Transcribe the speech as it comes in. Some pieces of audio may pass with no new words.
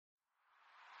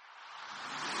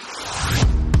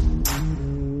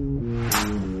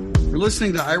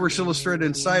listening to Irish Illustrated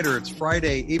Insider. It's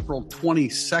Friday, April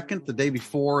 22nd, the day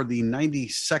before the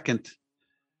 92nd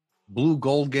Blue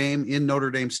Gold game in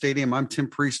Notre Dame Stadium. I'm Tim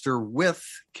Priester with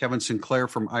Kevin Sinclair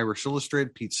from Irish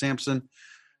Illustrated. Pete Sampson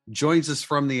joins us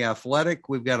from The Athletic.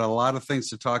 We've got a lot of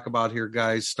things to talk about here,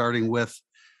 guys, starting with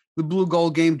the Blue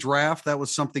Gold game draft. That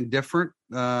was something different,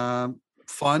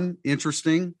 fun,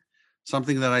 interesting,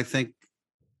 something that I think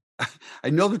I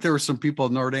know that there were some people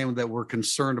at Notre Dame that were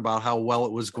concerned about how well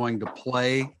it was going to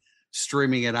play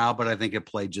streaming it out, but I think it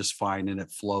played just fine and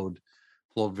it flowed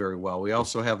very well. We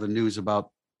also have the news about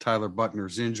Tyler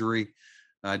Buchner's injury.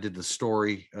 I did the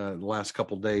story the last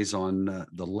couple of days on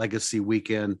the Legacy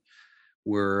Weekend,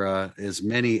 where as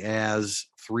many as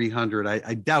 300,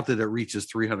 I doubt that it reaches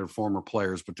 300 former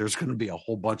players, but there's going to be a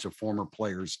whole bunch of former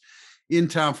players in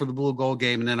town for the Blue Gold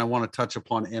game. And then I want to touch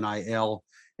upon NIL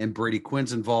and Brady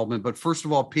Quinn's involvement. But first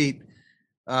of all, Pete,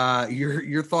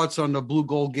 your thoughts on the Blue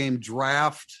Gold game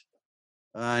draft,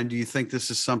 and do you think this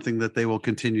is something that they will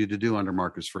continue to do under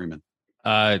Marcus Freeman?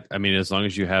 I mean, as long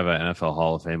as you have an NFL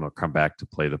Hall of Fame, will come back to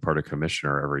play the part of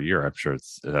commissioner every year, I'm sure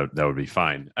that would be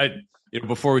fine.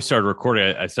 Before we started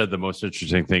recording, I said the most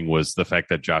interesting thing was the fact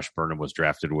that Josh Burnham was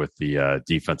drafted with the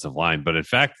defensive line. But in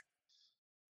fact,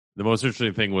 the most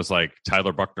interesting thing was like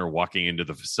Tyler Buchner walking into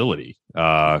the facility,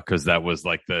 because that was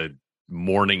like the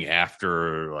morning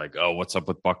after, like, oh, what's up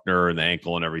with Buchner and the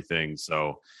ankle and everything.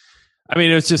 So, I mean,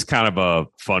 it's just kind of a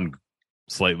fun,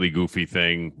 slightly goofy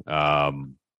thing. I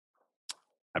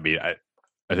mean, I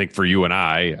think for you and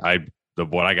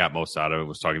what I got most out of it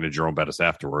was talking to Jerome Bettis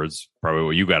afterwards. Probably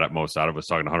what you got most out of was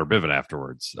talking to Hunter Bivin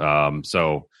afterwards.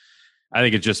 So I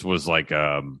think it just was like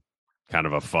kind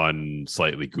of a fun,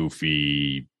 slightly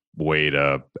goofy way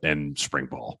to end spring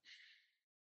ball.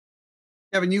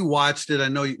 Kevin, you watched it. I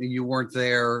know you weren't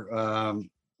there.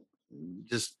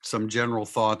 Just some general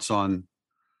thoughts on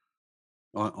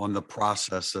the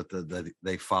process that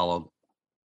they followed.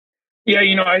 Yeah,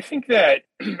 I think that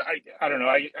I don't know.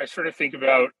 I sort of think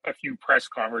about a few press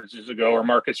conferences ago where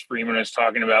Marcus Freeman is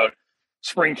talking about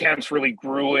spring camp's really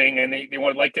grueling, and they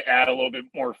would like to add a little bit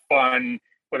more fun,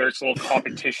 whether it's little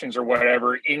competitions or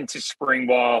whatever, into spring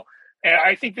ball. And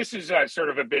I think this is sort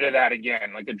of a bit of that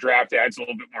again. Like the draft adds a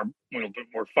little bit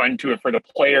more fun to it for the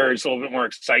players, a little bit more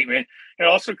excitement. It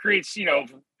also creates,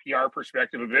 from PR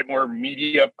perspective, a bit more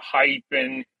media hype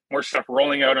and more stuff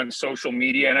rolling out on social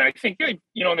media. And I think, in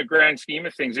the grand scheme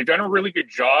of things, they've done a really good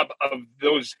job of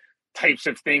those types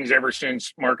of things ever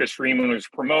since Marcus Freeman was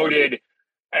promoted.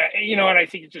 And I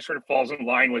think it just sort of falls in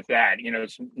line with that.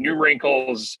 It's new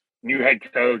wrinkles, new head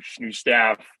coach, new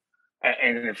staff,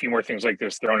 and a few more things like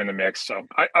this thrown in the mix. So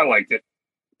I liked it.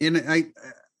 And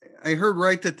I heard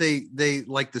right that they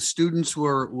like the students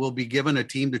will be given a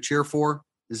team to cheer for.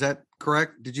 Is that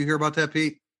correct? Did you hear about that,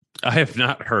 Pete? I have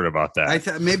not heard about that. I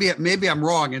thought maybe I'm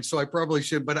wrong, and so I probably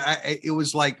should. But it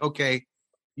was like, okay,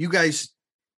 you guys,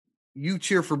 you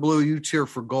cheer for blue, you cheer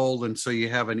for gold, and so you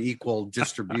have an equal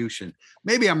distribution.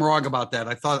 Maybe I'm wrong about that.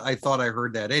 I thought I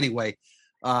heard that anyway.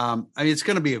 I mean, it's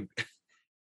going to be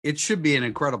it should be an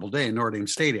incredible day in Notre Dame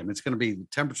Stadium. It's going to be, the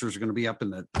temperatures are going to be up in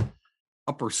the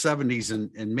upper 70s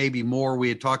and maybe more. We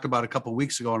had talked about a couple of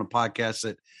weeks ago on a podcast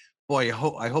that, boy,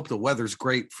 I hope the weather's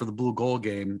great for the Blue Gold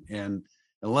game. And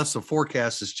unless the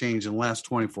forecast has changed in the last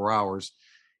 24 hours,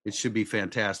 it should be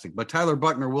fantastic. But Tyler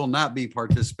Buchner will not be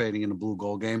participating in the Blue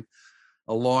Gold game,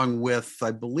 along with, I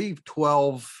believe,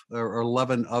 12 or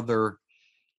 11 other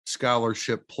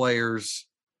scholarship players.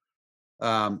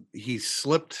 He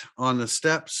slipped on the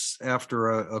steps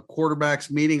after a quarterback's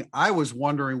meeting. I was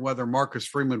wondering whether Marcus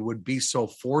Freeman would be so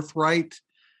forthright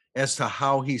as to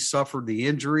how he suffered the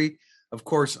injury. Of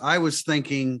course, I was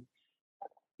thinking,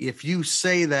 if you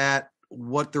say that,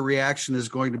 what the reaction is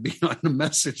going to be on the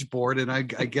message board. And I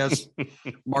guess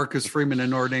Marcus Freeman and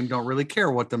Notre Dame don't really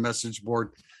care what the message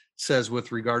board says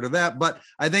with regard to that. But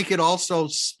I think it also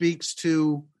speaks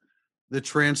to the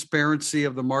transparency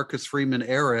of the Marcus Freeman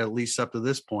era, at least up to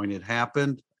this point. It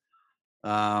happened.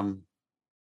 And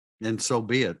so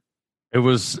be it. It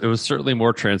was certainly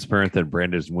more transparent than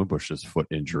Brandon Wimbush's foot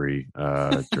injury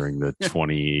during the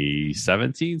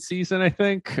 2017 season, I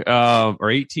think, or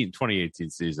 2018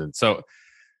 season. So,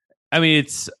 I mean,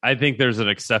 I think there's an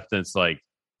acceptance, like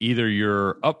either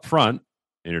you're upfront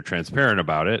and you're transparent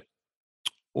about it,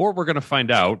 or we're going to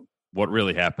find out what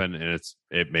really happened, and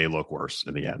it may look worse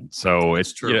in the end. So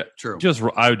it's true. Yeah, true.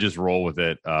 I would just roll with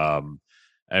it.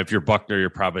 If you're Buchner, you're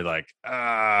probably like,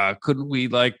 couldn't we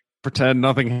pretend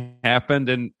nothing happened?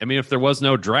 And I mean, if there was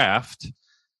no draft,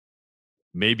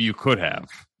 maybe you could have.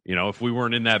 If we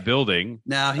weren't in that building.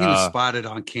 Now he was spotted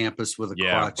on campus with a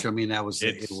crutch. I mean, it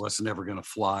wasn't ever going to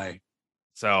fly.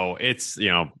 So it's,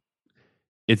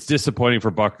 it's disappointing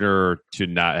for Buckner to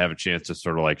not have a chance to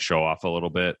sort of like show off a little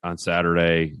bit on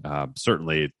Saturday.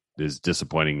 Certainly it is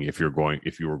disappointing if you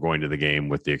were going to the game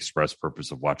with the express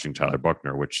purpose of watching Tyler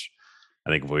Buckner, which I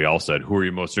think if we all said, who are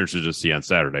you most interested to see on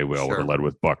Saturday? We all would have led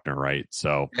with Buckner, right?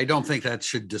 So I don't think that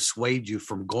should dissuade you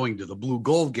from going to the Blue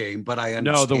Gold game, but I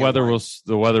understand. No,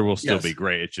 the weather will still be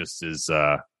great. It just is,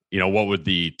 what would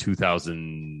the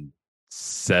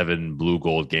 2007 Blue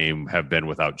Gold game have been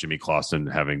without Jimmy Clausen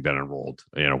having been enrolled?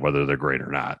 Whether they're great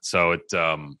or not. So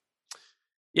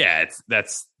that's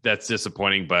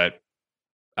disappointing. But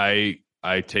I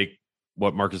take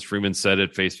what Marcus Freeman said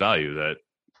at face value, that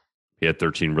he had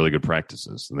 13 really good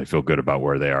practices, and they feel good about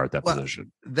where they are at that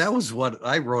position. That was what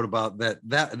I wrote about.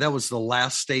 That was the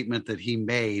last statement that he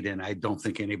made, and I don't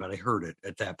think anybody heard it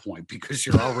at that point, because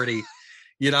you're already,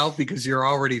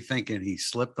 thinking he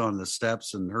slipped on the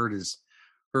steps and hurt his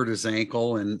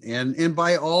ankle, and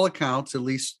by all accounts, at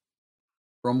least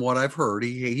from what I've heard,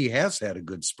 he has had a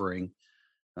good spring,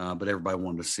 but everybody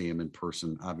wanted to see him in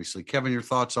person, obviously. Kevin, your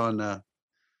thoughts on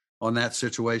that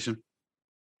situation?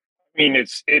 I mean,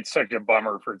 it's such a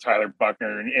bummer for Tyler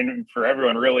Buckner and for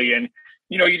everyone, really. And,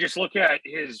 you just look at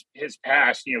his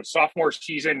past, sophomore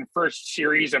season, first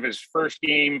series of his first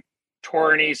game,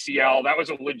 tore an ACL. That was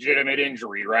a legitimate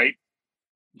injury, right?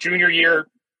 Junior year,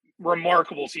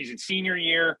 remarkable season. Senior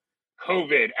year,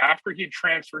 COVID, after he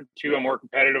transferred to a more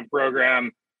competitive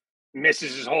program,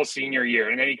 misses his whole senior year.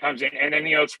 And then he comes in, and then,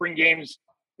 spring games,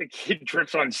 the kid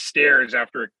trips on stairs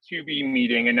after a QB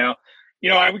meeting. And now,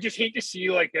 I would just hate to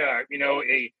see like a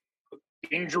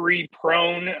injury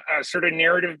prone sort of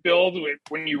narrative build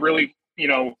when you really,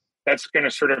 that's going to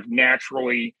sort of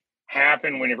naturally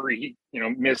happen whenever he,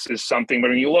 misses something. But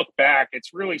when you look back,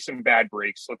 it's really some bad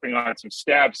breaks, slipping on some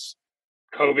steps.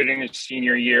 COVID in his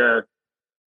senior year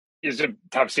is a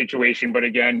tough situation. But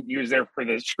again, he was there for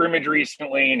the scrimmage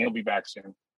recently, and he'll be back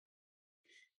soon.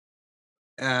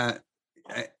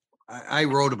 I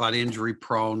wrote about injury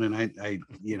prone, and I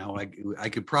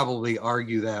could probably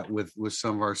argue that with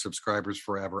some of our subscribers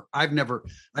forever.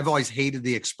 I've always hated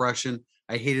the expression.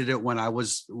 I hated it when I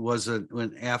was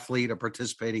an athlete, a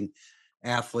participating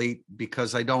athlete,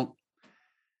 because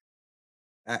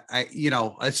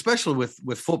especially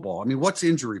with football. I mean, what's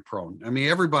injury prone? I mean,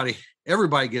 everybody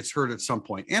gets hurt at some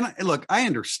point. And look, I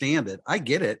understand it. I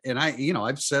get it. And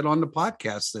I've said on the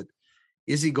podcast that,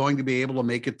 is he going to be able to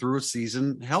make it through a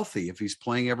season healthy if he's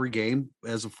playing every game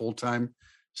as a full-time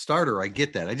starter? I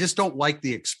get that. I just don't like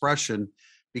the expression,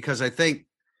 because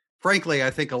frankly, I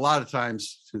think a lot of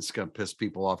times it's going to piss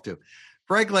people off too.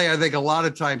 Frankly, I think a lot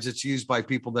of times it's used by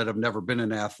people that have never been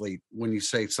an athlete when you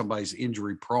say somebody's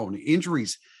injury prone.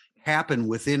 Injuries happen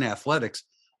within athletics,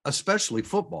 especially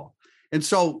football. And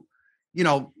so,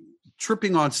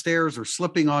 tripping on stairs or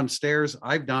slipping on stairs,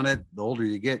 I've done it. The older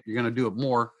you get, you're going to do it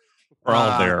more. We're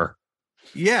all there.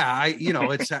 Yeah.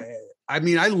 It's, I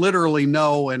literally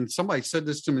know, and somebody said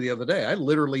this to me the other day, I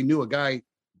literally knew a guy,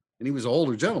 and he was an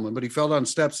older gentleman, but he fell down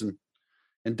steps and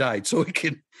died. So it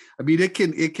can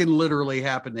literally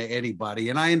happen to anybody.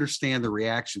 And I understand the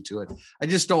reaction to it. I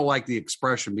just don't like the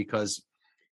expression, because,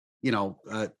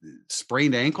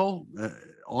 sprained ankle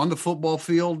on the football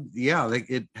field. Yeah.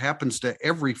 It happens to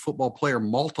every football player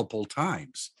multiple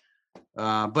times.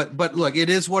 But look, it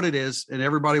is what it is, and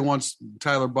everybody wants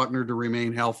Tyler Buckner to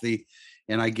remain healthy,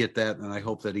 and I get that, and I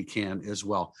hope that he can as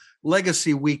well.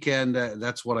 Legacy weekend,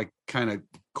 that's what I kind of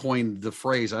coined the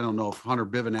phrase. I don't know if Hunter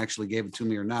Bivin actually gave it to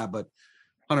me or not, but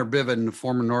Hunter Bivin, the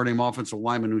former Notre Dame offensive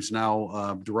lineman who's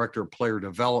now director of player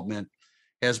development,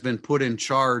 has been put in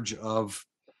charge of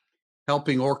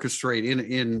helping orchestrate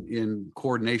in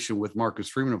coordination with Marcus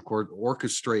Freeman, of course,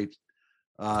 orchestrate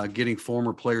getting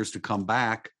former players to come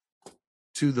back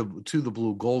to the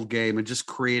Blue Gold game, and just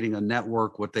creating a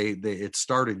network. It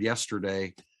started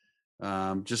yesterday.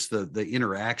 Just the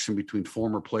interaction between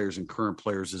former players and current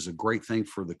players is a great thing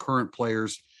for the current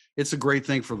players. It's a great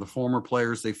thing for the former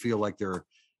players. They feel like they're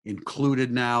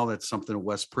included now. That's something that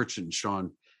Wes Pritchett and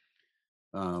Sean.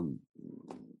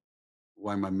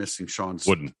 Why am I missing Sean's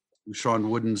Wooden? Sean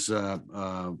Wooden's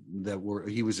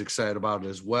he was excited about it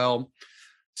as well.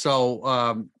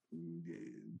 So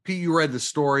Pete, you read the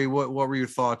story. What were your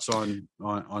thoughts on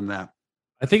that?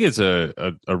 I think it's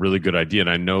a really good idea, and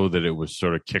I know that it was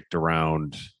sort of kicked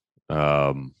around,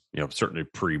 certainly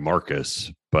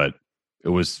pre-Marcus, but it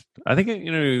was. I think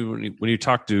when you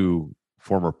talk to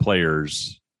former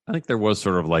players, I think there was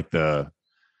sort of like the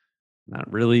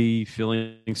not really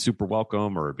feeling super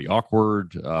welcome, or it'd be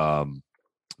awkward.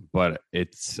 But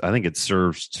I think it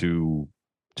serves two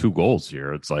goals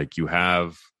here. It's like you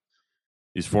have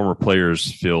these former players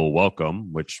feel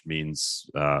welcome, which means,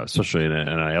 especially in an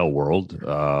NIL world,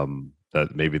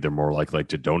 that maybe they're more likely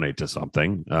to donate to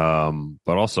something.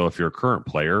 But also, if you're a current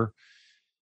player,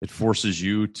 it forces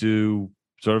you to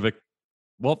sort of,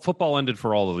 well, football ended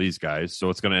for all of these guys, so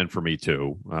it's going to end for me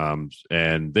too.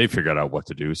 And they figured out what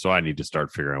to do, so I need to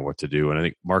start figuring out what to do. And I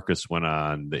think Marcus went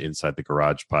on the Inside the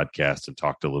Garage podcast and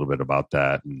talked a little bit about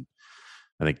that. And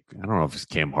I don't know if it's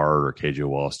Cam Hart or KJ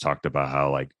Wallace talked about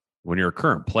how, like, when you're a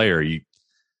current player, you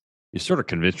sort of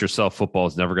convince yourself football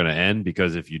is never going to end,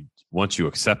 because once you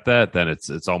accept that, then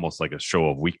it's almost like a show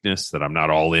of weakness that I'm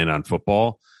not all in on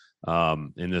football.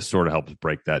 And this sort of helps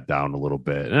break that down a little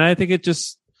bit. And I think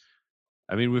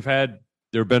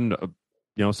there have been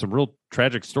some real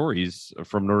tragic stories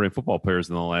from Notre Dame football players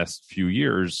in the last few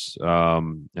years. I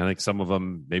think some of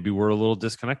them maybe were a little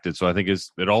disconnected. So I think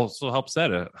it also helps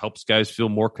that it helps guys feel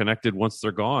more connected once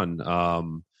they're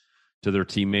gone to their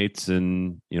teammates,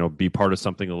 and be part of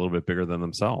something a little bit bigger than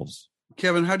themselves.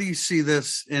 Kevin, how do you see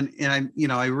this? And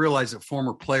I realize that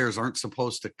former players aren't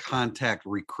supposed to contact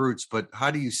recruits, but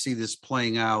how do you see this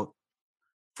playing out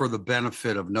for the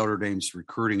benefit of Notre Dame's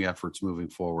recruiting efforts moving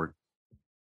forward?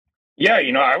 Yeah,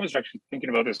 I was actually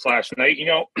thinking about this last night.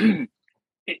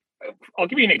 I'll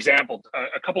give you an example.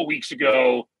 A couple weeks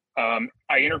ago,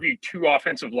 I interviewed 2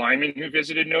 offensive linemen who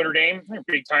visited Notre Dame. They're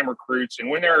big-time recruits.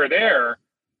 And when they were there,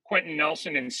 Quentin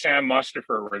Nelson and Sam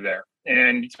Mustipher were there.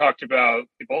 And they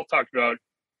both talked about,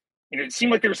 it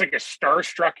seemed like there was like a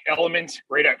starstruck element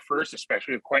right at first,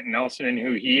 especially with Quentin Nelson and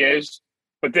who he is.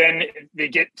 But then they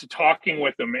get to talking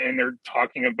with them, and they're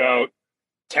talking about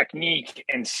technique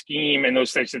and scheme and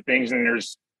those types of things. And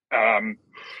there's,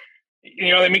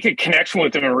 they make a connection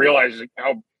with them and realize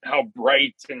how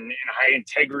bright and high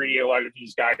integrity a lot of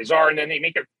these guys are. And then they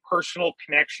make a personal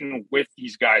connection with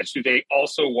these guys who they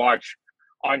also watch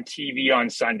on TV on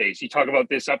Sundays. You talk about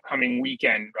this upcoming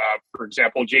weekend. For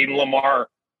example, Jaden Lamar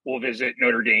will visit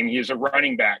Notre Dame. He is a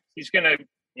running back. He's going to,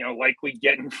 likely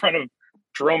get in front of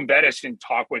Jerome Bettis and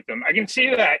talk with them. I can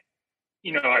say that,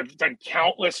 I've done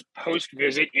countless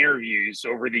post-visit interviews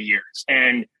over the years,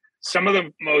 and some of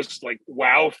the most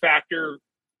wow factor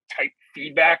type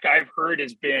feedback I've heard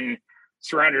has been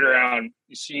surrounded around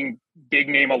seeing big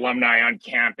name alumni on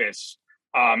campus,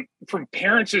 from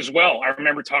parents as well. I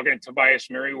remember talking to Tobias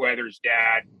Merriweather's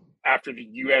dad after the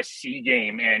USC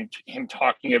game, and him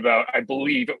talking about, I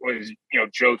believe it was,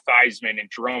 Joe Theismann and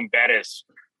Jerome Bettis,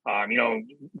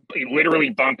 literally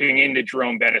bumping into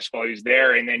Jerome Bettis while he was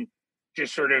there. And then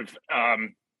just sort of,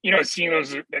 seeing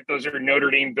those are Notre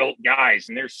Dame built guys,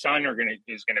 and their son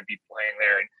is going to be playing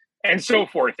there, and so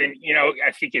forth. And,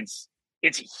 I think it's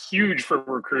huge for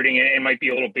recruiting, and it might be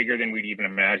a little bigger than we'd even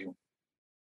imagine.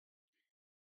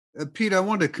 Pete, I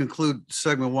wanted to conclude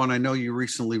segment 1. I know you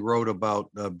recently wrote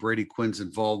about Brady Quinn's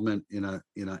involvement in a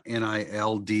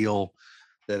NIL deal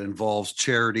that involves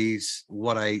charities.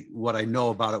 What I know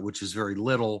about it, which is very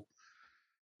little,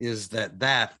 is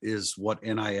that is what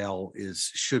NIL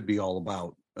should be all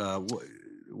about.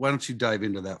 Why don't you dive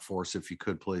into that for us, if you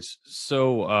could, please?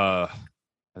 So I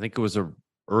think it was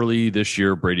early this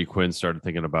year, Brady Quinn started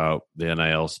thinking about the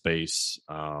NIL space.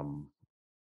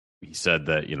 He said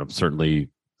that, certainly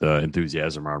the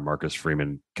enthusiasm around Marcus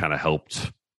Freeman kind of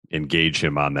helped engage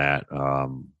him on that,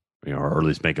 or at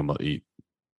least make him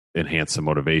enhance some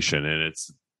motivation. And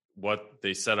it's what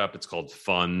they set up. It's called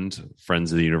Fund,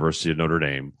 Friends of the University of Notre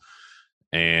Dame.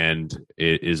 And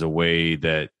it is a way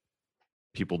that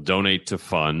people donate to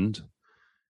Fund,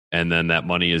 and then that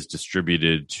money is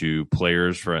distributed to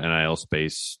players for NIL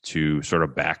space to sort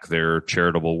of back their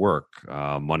charitable work.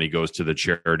 Money goes to the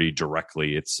charity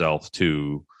directly itself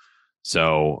too.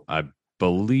 So I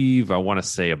believe, I want to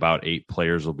say about 8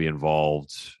 players will be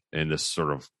involved in this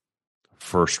sort of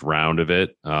first round of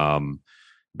it.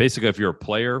 Basically, if you're a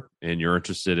player and you're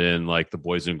interested in like the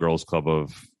Boys and Girls Club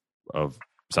of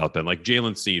South Bend, like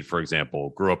Jalen Sneed, for example,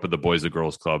 grew up at the Boys and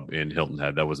Girls Club in Hilton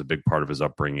Head. That was a big part of his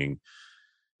upbringing.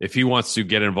 If he wants to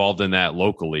get involved in that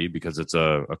locally because it's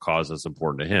a cause that's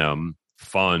important to him,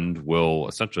 Fund will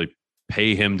essentially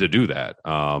pay him to do that,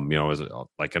 as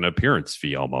like an appearance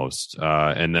fee almost.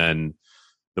 And then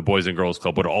the Boys and Girls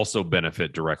Club would also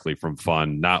benefit directly from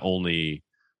Fund, not only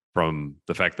from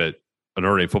the fact that a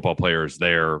Notre Dame football player is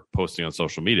there posting on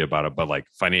social media about it, but like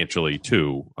financially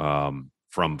too,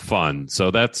 from Fund.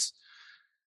 So that's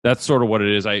sort of what it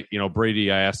is. Brady,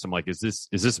 I asked him, like, is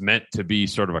this meant to be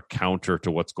sort of a counter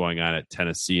to what's going on at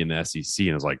Tennessee and the SEC?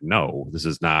 And I was like, no, this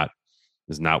is not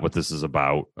what this is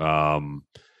about.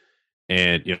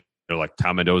 And like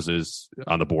Tom Mendoza is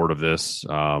on the board of this.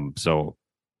 So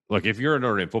look, if you're a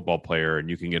Notre Dame football player and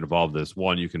you can get involved in this,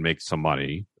 one, you can make some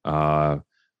money, but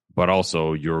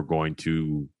also you're going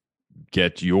to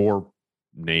get your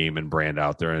name and brand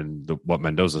out there. And what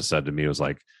Mendoza said to me was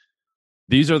like,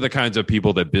 these are the kinds of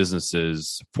people that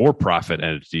businesses, for-profit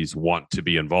entities want to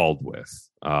be involved with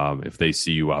if they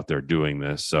see you out there doing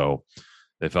this. So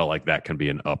they felt like that can be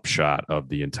an upshot of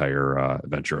the entire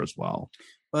venture as well.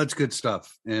 Well, that's good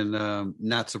stuff. And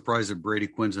not surprised that Brady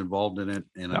Quinn's involved in it.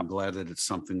 And I'm glad that it's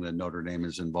something that Notre Dame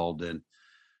is involved in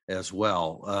as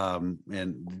well.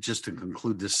 And just to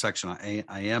conclude this section, I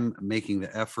am making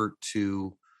the effort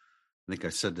to, I think I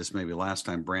said this maybe last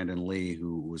time, Brandon Lee,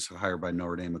 who was hired by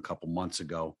Notre Dame a couple months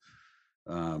ago,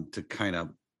 to kind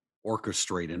of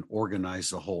orchestrate and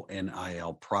organize the whole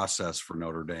NIL process for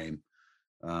Notre Dame.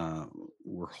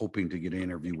 We're hoping to get an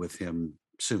interview with him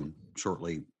soon,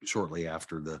 shortly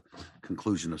after the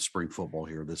conclusion of spring football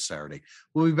here this Saturday.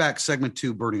 We'll be back, segment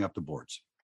 2, Burning Up the Boards.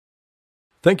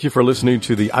 Thank you for listening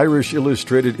to the Irish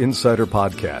Illustrated Insider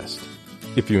Podcast.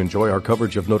 If you enjoy our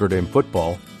coverage of Notre Dame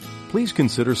football, please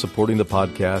consider supporting the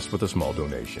podcast with a small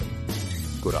donation.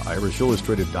 Go to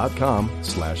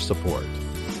irishillustrated.com/support.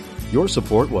 Your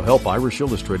support will help Irish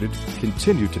Illustrated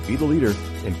continue to be the leader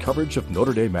in coverage of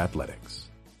Notre Dame athletics.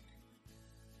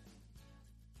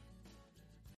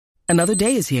 Another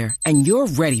day is here, and you're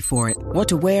ready for it. What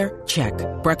to wear? Check.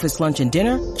 Breakfast, lunch, and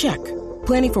dinner? Check.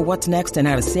 Planning for what's next and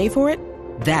how to save for it?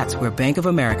 That's where Bank of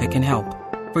America can help.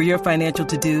 For your financial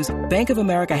to-dos, Bank of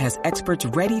America has experts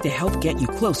ready to help get you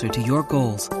closer to your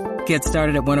goals. Get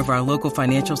started at one of our local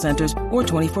financial centers or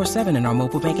 24/7 in our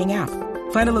mobile banking app.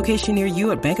 Find a location near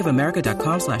you at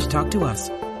bankofamerica.com/talktous.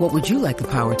 What would you like the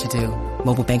power to do?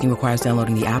 Mobile banking requires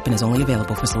downloading the app and is only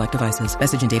available for select devices.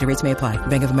 Message and data rates may apply.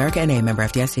 Bank of America NA, member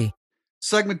FDIC.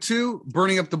 Segment 2,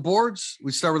 Burning Up the Boards.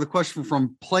 We start with a question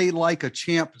from Play Like a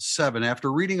Champ 7.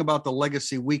 After reading about the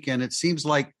Legacy Weekend, it seems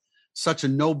like such a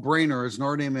no-brainer as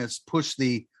Notre Dame has pushed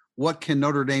the "what can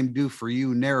Notre Dame do for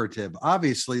you" narrative.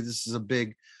 Obviously, this is a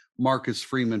big Marcus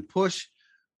Freeman push,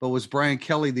 but was Brian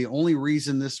Kelly the only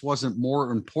reason this wasn't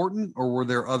more important, or were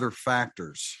there other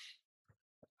factors?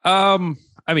 I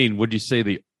mean, would you say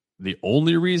the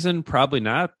only reason? Probably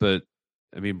not, but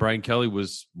I mean, Brian Kelly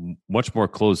was much more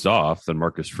closed off than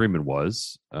Marcus Freeman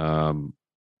was.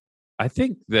 I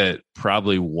think that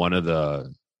probably one of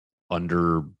the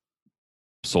undersold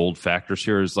factors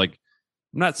here is, like,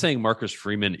 I'm not saying Marcus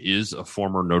Freeman is a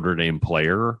former Notre Dame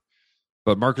player,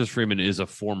 but Marcus Freeman is a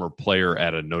former player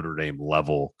at a Notre Dame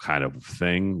level kind of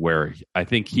thing, where I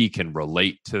think he can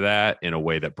relate to that in a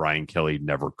way that Brian Kelly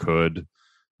never could.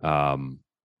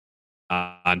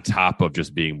 On top of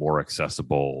just being more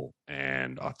accessible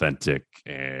and authentic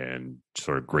and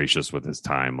sort of gracious with his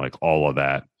time, like all of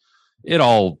that, it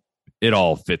all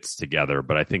fits together.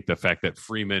 But I think the fact that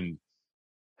Freeman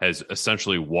has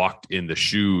essentially walked in the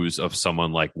shoes of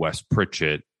someone like Wes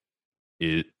Pritchett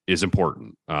is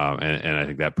important. And I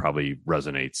think that probably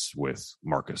resonates with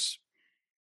Marcus.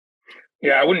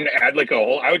 Yeah, I wouldn't add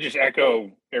I would just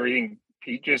echo everything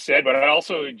Pete just said, but I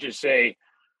also would just say,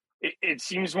 it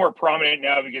seems more prominent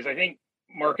now because I think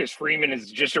Marcus Freeman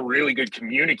is just a really good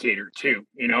communicator too.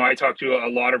 You know, I talk to a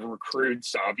lot of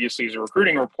recruits, obviously as a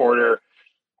recruiting reporter,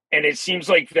 and it seems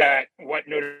like that what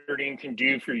Notre Dame can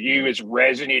do for you is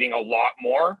resonating a lot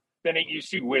more than it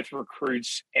used to with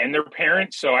recruits and their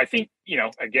parents. So I think, you know,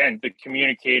 again, the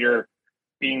communicator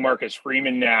being Marcus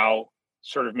Freeman now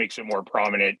sort of makes it more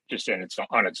prominent just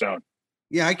on its own.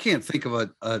 Yeah, I can't think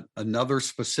of another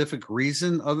specific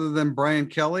reason other than Brian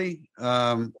Kelly.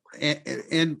 And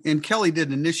Kelly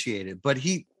didn't initiate it, but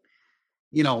he,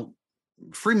 you know,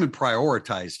 Freeman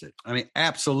prioritized it. I mean,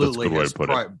 absolutely has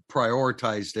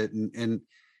prioritized it, and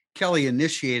Kelly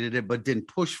initiated it, but didn't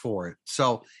push for it.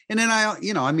 So, and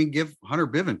then give Hunter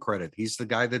Bivin credit. He's the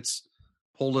guy that's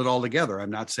pulled it all together.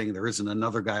 I'm not saying there isn't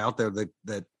another guy out there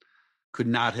that could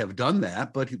not have done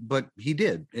that, but he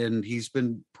did, and he's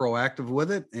been proactive with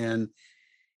it, and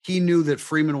he knew that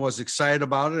Freeman was excited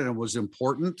about it and it was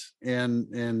important, and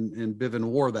Bivin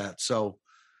wore that. So,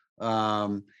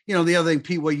 the other thing,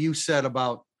 Pete, what you said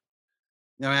about,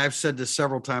 I've said this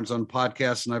several times on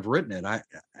podcasts and I've written it.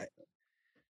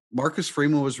 Marcus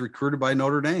Freeman was recruited by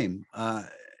Notre Dame.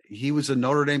 He was a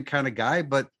Notre Dame kind of guy,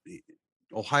 but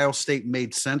Ohio State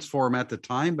made sense for him at the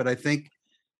time. But I think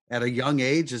at a young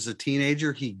age, as a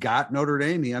teenager, he got Notre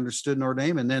Dame. He understood Notre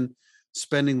Dame. And then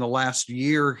spending the last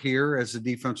year here as a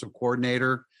defensive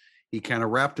coordinator, he kind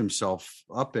of wrapped himself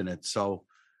up in it. So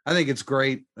I think it's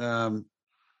great.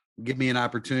 Give me an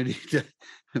opportunity to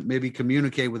maybe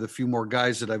communicate with a few more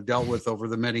guys that I've dealt with over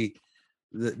the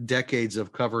decades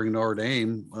of covering Notre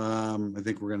Dame. I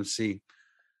think we're going to see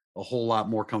a whole lot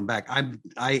more coming back.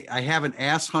 I haven't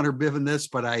asked Hunter Bivin this,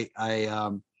 but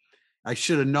I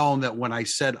should have known that when I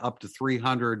said up to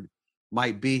 300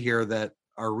 might be here, that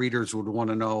our readers would want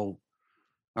to know.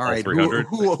 All right,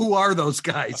 who are those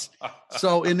guys?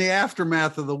 So in the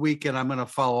aftermath of the weekend, I'm going to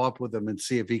follow up with him and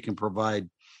see if he can provide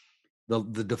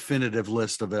the definitive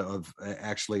list of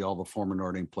actually all the former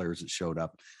Notre Dame players that showed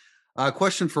up.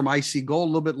 Question from IC Gold,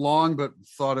 a little bit long, but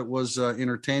thought it was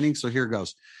entertaining. So here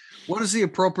goes. What is the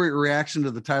appropriate reaction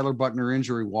to the Tyler Buchner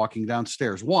injury walking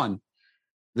downstairs? 1,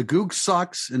 the Goog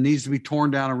sucks and needs to be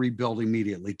torn down and rebuilt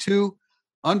immediately. 2,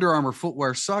 Under Armour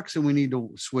footwear sucks and we need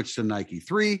to switch to Nike.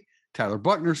 3, Tyler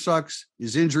Buchner sucks,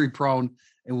 is injury prone,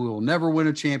 and we will never win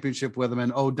a championship with him.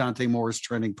 And Dante Moore is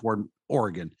trending toward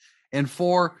Oregon. And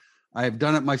 4, I have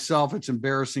done it myself. It's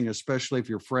embarrassing, especially if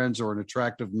your friends or an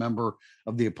attractive member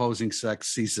of the opposing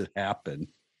sex sees it happen.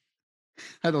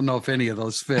 I don't know if any of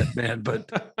those fit, man, but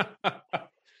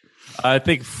I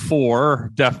think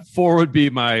 4 would be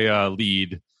my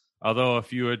lead. Although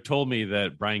if you had told me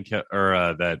that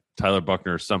that Tyler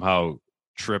Buchner somehow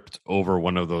tripped over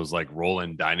one of those like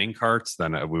roll-in dining carts,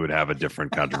 then we would have a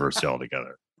different controversy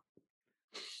altogether.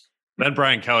 Then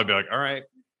Brian Kelly would be like, all right,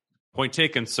 point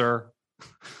taken, sir.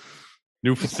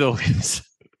 New facilities.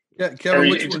 Yeah,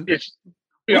 Kevin,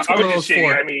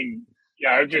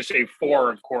 I would just say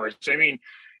 4, of course. I mean,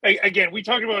 again, we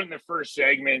talked about it in the first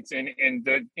segment, and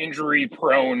the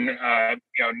injury-prone,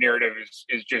 narrative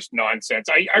is just nonsense.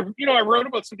 I wrote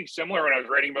about something similar when I was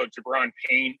writing about Jabron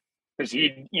Payne, because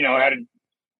he, had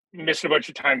missed a bunch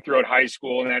of time throughout high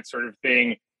school and that sort of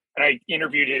thing. And I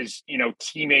interviewed his,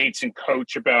 teammates and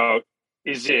coach about,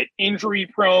 is it injury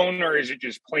prone or is it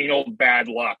just plain old bad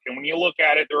luck? And when you look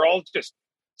at it, they're all just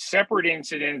separate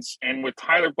incidents. And with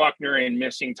Tyler Buchner and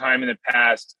missing time in the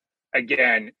past,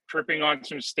 again, tripping on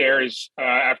some stairs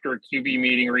after a QB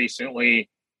meeting recently,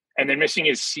 and then missing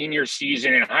his senior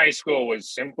season in high school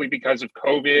was simply because of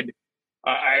COVID.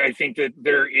 I think that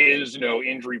there is no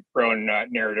injury prone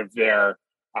narrative there.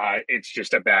 It's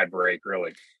just a bad break,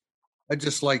 really. I'd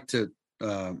just like to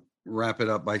wrap it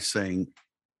up by saying,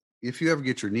 if you ever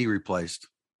get your knee replaced,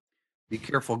 be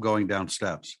careful going down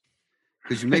steps,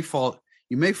 because you may fall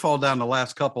down the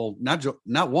last couple,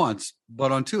 not once,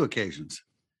 but on 2 occasions.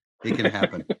 It can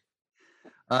happen.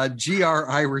 GR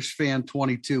Irish fan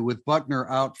 22, with Buchner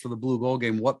out for the Blue Gold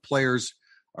game, what players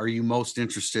are you most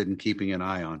interested in keeping an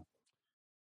eye on?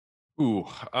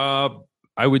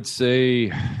 I would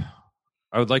say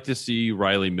I would like to see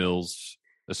Riley Mills,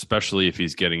 especially if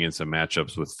he's getting in some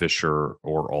matchups with Fisher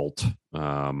or Alt.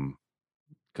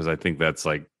 Because I think that's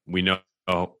like, we know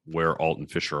where Alt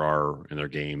and Fisher are in their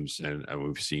games, and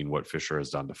we've seen what Fisher has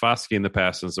done to Foskey in the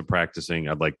past since of practicing.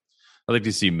 I'd like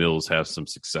to see Mills have some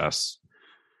success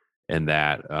in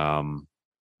that.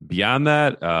 Beyond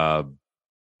that,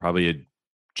 probably a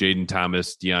Jaden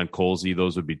Thomas, Deion Colsey.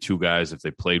 Those would be 2 guys if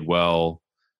they played well.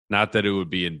 Not that it would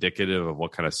be indicative of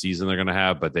what kind of season they're going to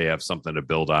have, but they have something to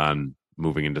build on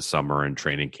moving into summer and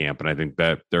training camp. And I think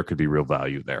that there could be real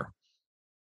value there.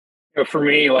 For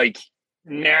me, like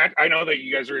Nat, I know that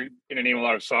you guys are going to name a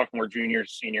lot of sophomore,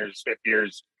 juniors, seniors, fifth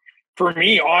years. For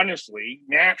me, honestly,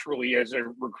 naturally, as a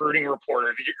recruiting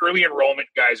reporter, the early enrollment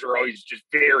guys are always just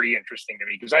very interesting to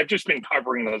me, because I've just been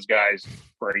covering those guys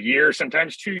for a year,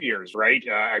 sometimes 2 years, right?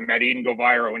 I met Aiden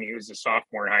Govira when he was a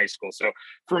sophomore in high school. So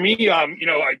for me,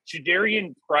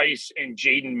 Jadarian Price and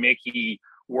Jaden Mickey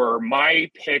were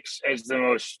my picks as the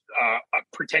most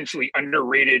potentially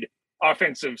underrated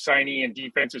offensive signee and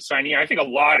defensive signee. I think a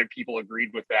lot of people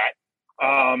agreed with that.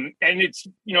 And it's,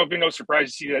 been no surprise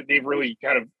to see that they've really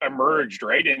kind of emerged,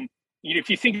 right? And if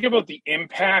you think about the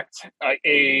impact,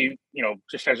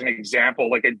 just as an example,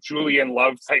 like a Julian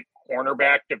Love type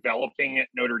cornerback developing at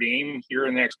Notre Dame here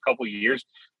in the next couple of years,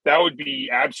 that would be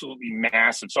absolutely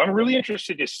massive. So I'm really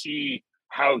interested to see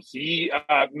how he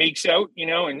makes out,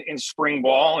 in spring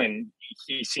ball. And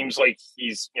he seems like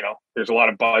he's, there's a lot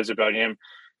of buzz about him.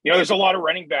 There's a lot of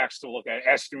running backs to look at.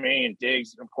 Estime and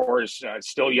Diggs, of course,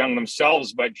 still young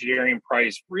themselves, but Jadarian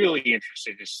Price, really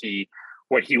interested to see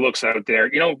what he looks out there.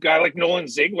 A guy like Nolan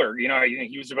Ziegler,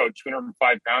 he was about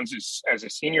 205 pounds as a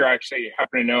senior. Actually, I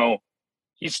happen to know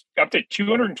he's up to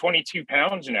 222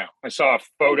 pounds now. I saw a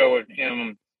photo of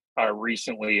him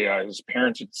recently. His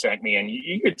parents had sent me, and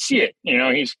you could see it.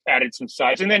 He's added some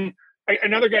size. And then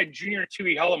another guy, junior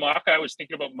Tui Halamaka, I was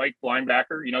thinking about Mike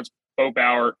linebacker. It's Bo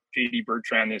Bauer, J.D.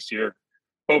 Bertrand this year.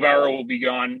 Bo Bauer will be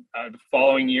gone the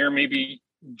following year. Maybe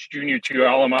junior Tui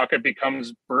Halamaka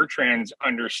becomes Bertrand's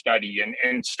understudy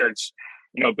and starts,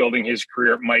 building his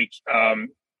career at Mike.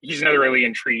 He's another really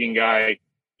intriguing guy.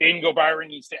 Aiden Govira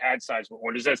needs to add size, but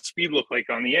what does that speed look like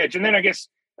on the edge? And then I guess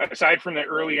aside from the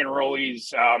early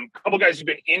enrollees, a couple guys who've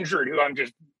been injured who I'm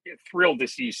just thrilled to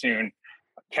see soon.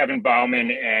 Kevin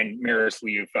Bauman and Maris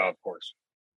Liufau, of course.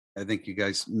 I think you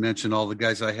guys mentioned all the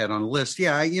guys I had on the list.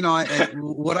 Yeah,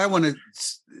 what I want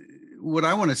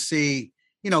to see,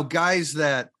 guys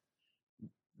that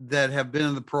have been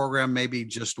in the program maybe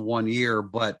just 1 year,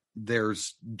 but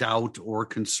there's doubt or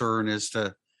concern as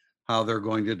to how they're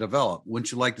going to develop.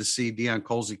 Wouldn't you like to see Deion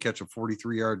Colzie catch a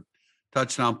 43-yard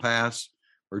touchdown pass,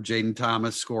 or Jaden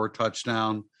Thomas score a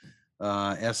touchdown?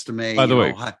 Estimate. By the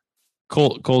way,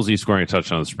 Colzie scoring a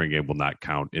touchdown in the spring game will not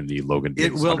count in the Logan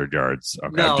Diggs 100 yards.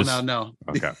 Okay, no.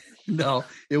 Okay. No,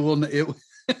 it will.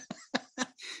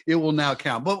 It will now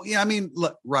count. But yeah, I mean,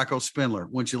 look, Rocco Spindler.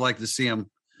 Wouldn't you like to see him?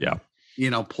 Yeah.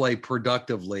 Play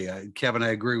productively. Kevin, I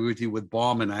agree with you with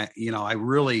Bauman. I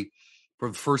really, for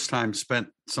the first time, spent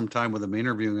some time with him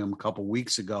interviewing him a couple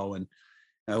weeks ago, and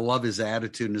I love his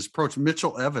attitude and his approach.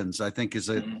 Mitchell Evans, I think, is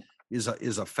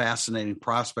a fascinating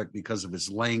prospect because of his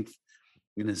length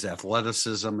and his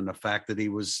athleticism, and the fact that he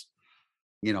was,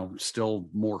 still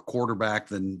more quarterback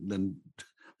than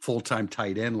full-time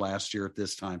tight end last year at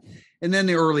this time. And then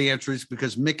the early entries,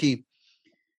 because Mickey,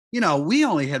 we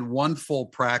only had one full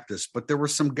practice, but there were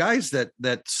some guys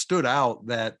that stood out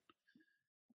that,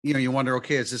 you wonder,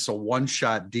 okay, is this a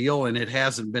one-shot deal? And it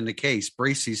hasn't been the case.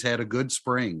 Bracey's had a good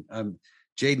spring.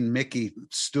 Jaden Mickey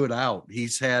stood out.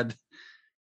 He's had,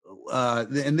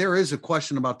 and there is a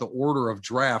question about the order of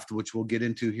draft, which we'll get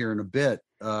into here in a bit,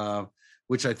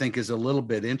 which I think is a little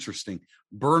bit interesting.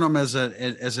 Burnham as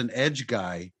an edge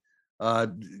guy,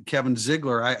 Kevin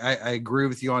Ziegler, I agree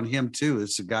with you on him too.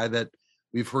 It's a guy that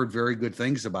we've heard very good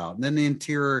things about. And then the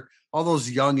interior, all those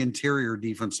young interior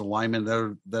defensive linemen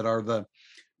that are the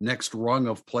next rung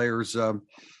of players, a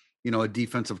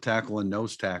defensive tackle and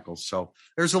nose tackles. So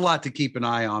there's a lot to keep an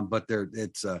eye on, but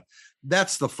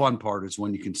that's the fun part, is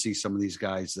when you can see some of these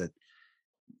guys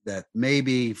that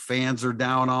maybe fans are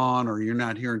down on, or you're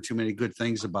not hearing too many good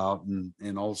things about.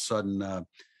 And all of a sudden,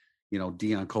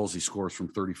 Deion Colzie scores from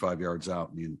 35 yards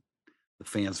out, and the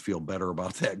fans feel better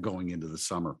about that going into the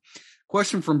summer.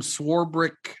 Question from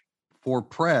Swarbrick for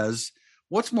Prez.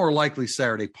 What's more likely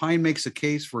Saturday? Pine makes a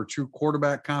case for a true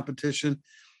quarterback competition.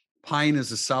 Pine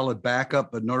is a solid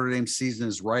backup, but Notre Dame's season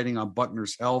is riding on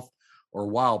Buckner's health, or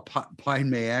while Pine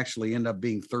may actually end up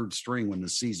being third string when the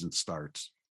season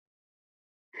starts.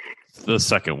 The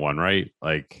second one, right?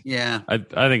 Yeah, I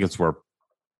think it's where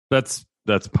that's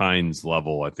Pine's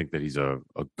level. I think that he's a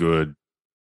good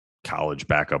college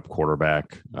backup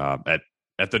quarterback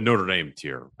at the Notre Dame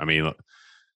tier. I mean,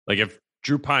 if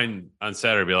Drew Pine on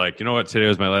Saturday be like, you know what, today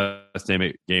was my last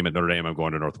game at Notre Dame, I'm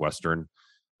going to Northwestern,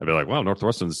 I'd be like, well,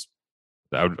 Northwestern's,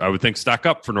 I would think, stock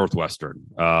up for Northwestern.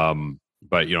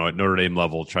 But at Notre Dame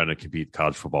level, trying to compete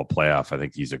college football playoff, I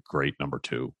think he's a great number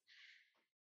 2.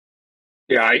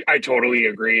 Yeah, I totally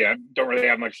agree. I don't really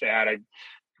have much to add.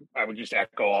 I would just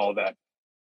echo all of that.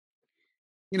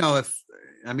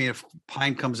 If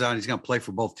Pine comes out, he's going to play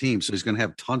for both teams, so he's going to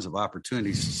have tons of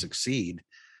opportunities to succeed.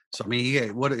 So,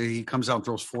 he comes out and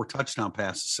throws 4 touchdown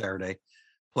passes Saturday,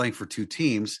 playing for 2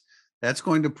 teams. That's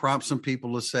going to prompt some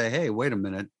people to say, hey, wait a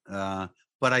minute. But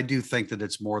I do think that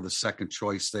it's more the second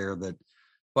choice there, that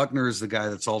Buckner is the guy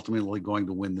that's ultimately going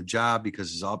to win the job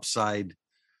because his upside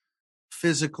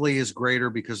physically is greater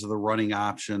because of the running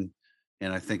option.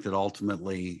 And I think that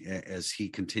ultimately, as he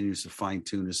continues to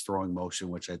fine-tune his throwing motion,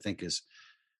 which I think has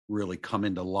really come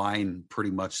into line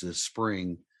pretty much this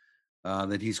spring,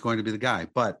 that he's going to be the guy.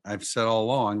 But I've said all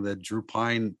along that Drew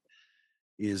Pine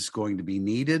is going to be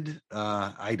needed.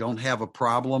 I don't have a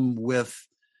problem with,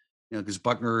 because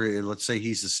Buckner, let's say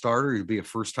he's a starter, he'd be a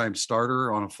first-time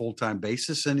starter on a full-time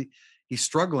basis, and he's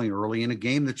struggling early in a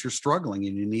game that you're struggling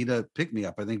and you need a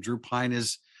pick-me-up. I think Drew Pine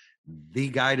is the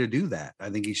guy to do that.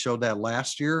 I think he showed that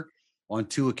last year on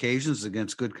 2 occasions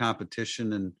against good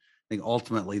competition, and I think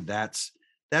ultimately that's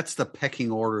the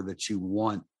pecking order that you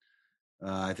want.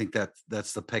 I think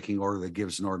that's the pecking order that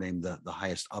gives Notre Dame the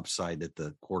highest upside at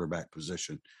the quarterback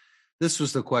position. This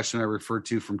was the question I referred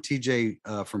to from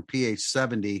TJ from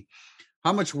PH70.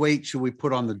 How much weight should we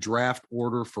put on the draft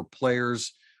order for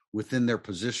players within their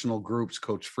positional groups?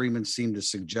 Coach Freeman seemed to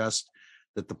suggest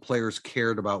that the players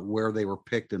cared about where they were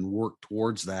picked and worked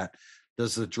towards that.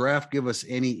 Does the draft give us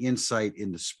any insight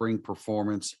into spring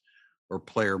performance or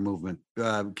player movement?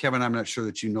 Kevin, I'm not sure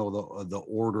that the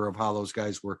order of how those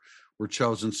guys were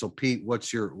chosen. So Pete,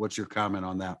 what's your comment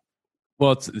on that?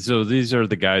 Well, so these are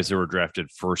the guys that were drafted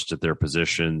first at their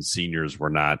position. Seniors were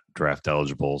not draft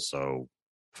eligible, so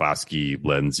Foskey,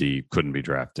 Lenzy couldn't be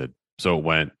drafted. So it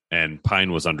went, and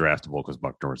Pine was undraftable because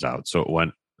Buckner was out. So it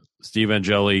went Steve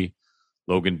Angeli,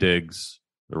 Logan Diggs,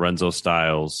 Lorenzo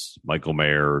Styles, Michael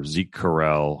Mayer, Zeke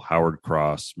Correll, Howard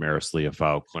Cross, Maris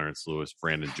Leafau, Clarence Lewis,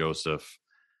 Brandon Joseph.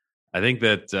 I think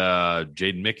that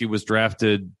Jaden Mickey was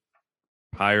drafted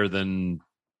higher than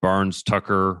Barnes,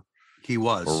 Tucker, He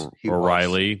was. or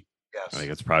Riley. Yes. I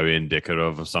think it's probably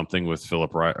indicative of something with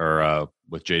Philip or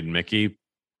with Jaden Mickey.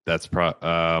 That's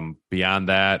beyond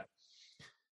that,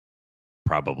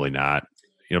 probably not.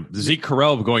 Zeke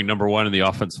Correll going number one in the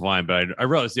offensive line, but I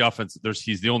realize the offense.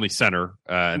 He's the only center,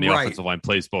 and the offensive line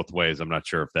plays both ways. I'm not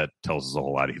sure if that tells us a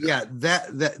whole lot either. Yeah, that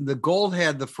the Gold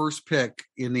had the first pick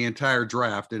in the entire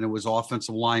draft, and it was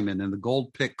offensive lineman, and the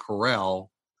Gold picked Correll,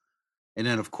 and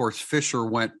then of course Fisher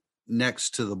went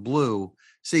next to the Blue.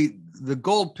 See, the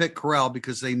Gold picked Correll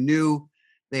because they knew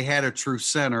they had a true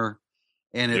center,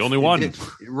 and the only one,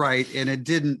 right? And it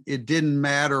didn't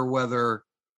matter whether.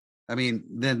 I mean,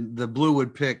 then the Blue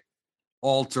would pick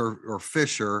Alt or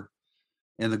Fisher,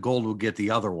 and the Gold would get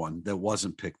the other one that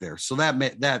wasn't picked there. So that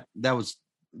was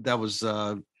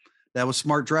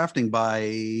smart drafting by,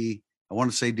 I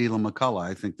want to say, Dylan McCullough.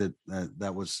 I think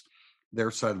that was their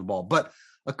side of the ball. But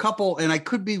a couple, and I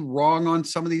could be wrong on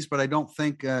some of these, but I don't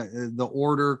think the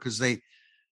order, because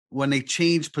when they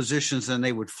changed positions, then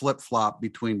they would flip flop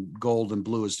between Gold and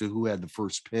Blue as to who had the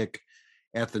first pick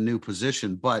at the new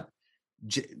position. But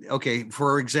okay,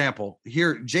 for example,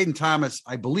 here, Jaden Thomas,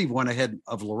 I believe, went ahead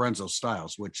of Lorenzo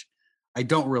Styles, which I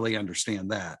don't really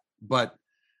understand that. But,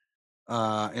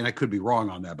 and I could be wrong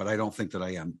on that, but I don't think that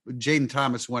I am. Jaden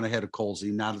Thomas went ahead of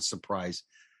Colsey, not a surprise.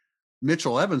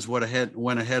 Mitchell Evans went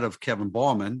ahead of Kevin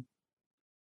Bauman,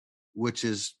 which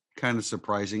is kind of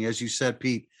surprising. As you said,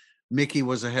 Pete, Mickey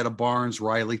was ahead of Barnes,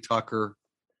 Riley, Tucker.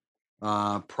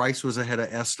 Price was ahead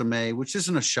of Estime, which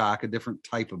isn't a shock, a different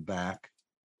type of back.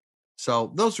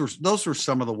 So those were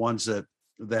some of the ones that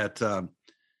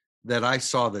I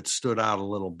saw that stood out a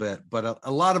little bit. But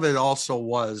a lot of it also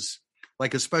was,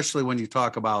 like, especially when you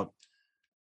talk about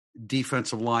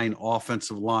defensive line,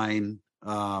 offensive line,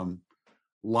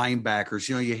 linebackers,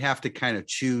 you have to kind of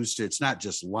choose it's not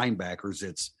just linebackers,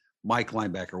 it's Mike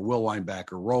linebacker, Will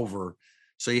linebacker, Rover.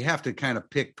 So you have to kind of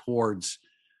pick towards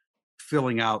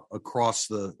filling out across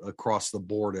the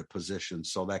board at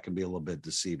positions. So that can be a little bit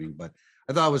deceiving, but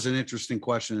I thought it was an interesting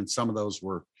question, and some of those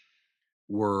were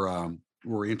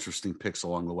interesting picks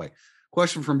along the way.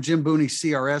 Question from Jim Booney,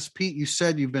 CRS. Pete, you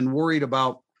said you've been worried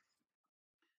about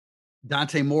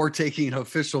Dante Moore taking an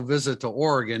official visit to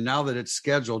Oregon. Now that it's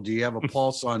scheduled, do you have a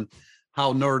pulse on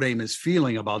how Notre Dame is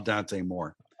feeling about Dante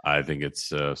Moore? I think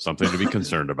it's something to be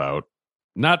concerned about.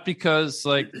 Not because,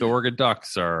 like, the Oregon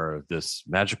Ducks are this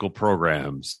magical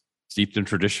program steeped in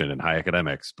tradition and high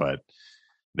academics, but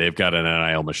they've got an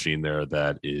NIL machine there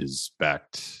that is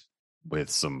backed with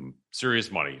some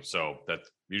serious money. So that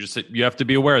you have to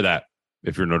be aware of that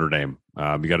if you're Notre Dame.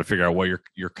 You got to figure out what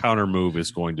your counter move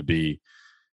is going to be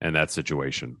in that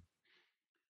situation.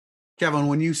 Kevin,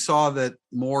 when you saw that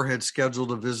Moore had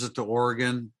scheduled a visit to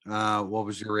Oregon, what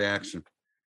was your reaction?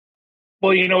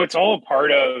 Well, it's all a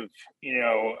part of,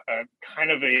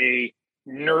 kind of a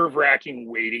nerve-wracking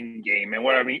waiting game. And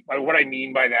what I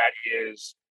mean by that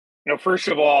is, first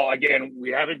of all, again,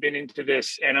 we haven't been into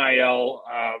this NIL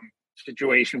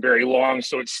situation very long,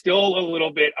 so it's still a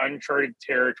little bit uncharted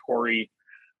territory.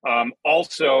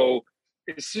 Also,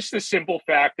 it's just the simple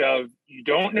fact of you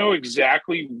don't know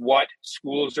exactly what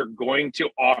schools are going to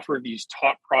offer these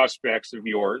top prospects of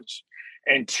yours.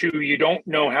 And two, you don't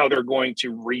know how they're going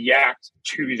to react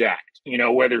to that.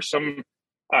 Whether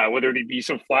it be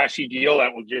some flashy deal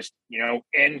that will just,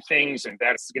 end things and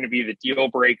that's going to be the deal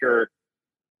breaker.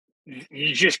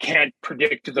 You just can't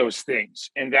predict those things.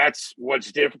 And that's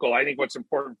what's difficult. I think what's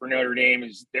important for Notre Dame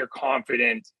is they're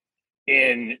confident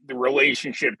in the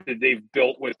relationship that they've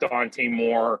built with Dante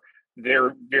Moore.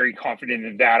 They're very confident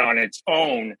in that on its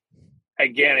own.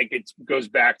 Again, it goes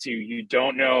back to you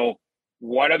don't know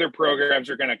what other programs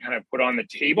are going to kind of put on the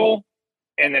table.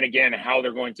 And then again, how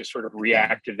they're going to sort of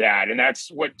react to that. And that's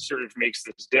what sort of makes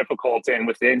this difficult. And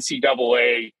with the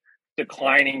NCAA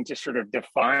declining to sort of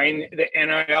define the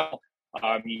NIL,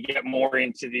 you get more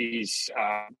into these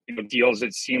deals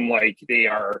that seem like they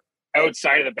are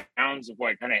outside of the bounds of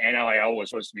what kind of NIL was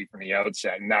supposed to be from the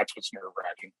outset. And that's what's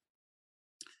nerve-wracking.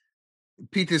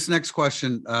 Pete, this next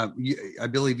question, I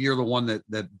believe you're the one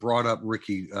that brought up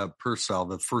Ricky Pearsall,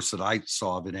 the first that I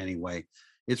saw of it anyway.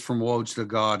 It's from Woj to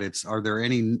God. Are there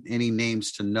any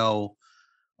names to know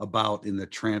about in the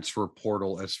transfer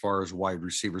portal as far as wide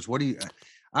receivers?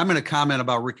 I'm going to comment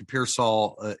about Ricky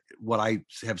Pearsall, what I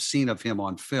have seen of him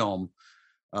on film.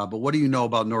 But what do you know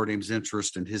about Notre Dame's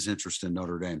interest and his interest in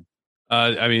Notre Dame?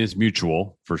 It's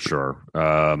mutual for sure.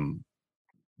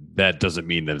 that doesn't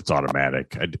mean that it's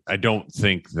automatic. I don't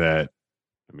think that,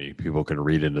 I mean, people can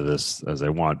read into this as they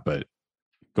want, but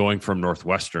going from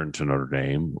Northwestern to Notre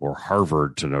Dame or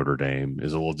Harvard to Notre Dame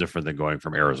is a little different than going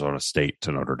from Arizona State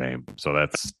to Notre Dame. So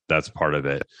that's part of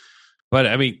it. But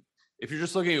I mean, if you're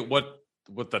just looking at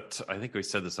I think we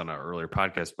said this on an earlier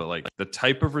podcast, but like the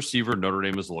type of receiver Notre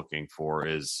Dame is looking for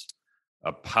is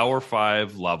a Power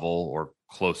 5 level or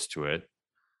close to it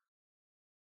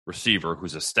receiver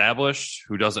who's established,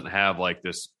 who doesn't have like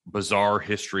this bizarre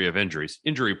history of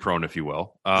injury prone, if you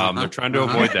will. They're trying to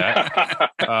avoid that.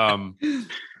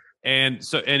 And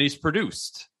he's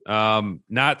produced.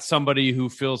 Not somebody who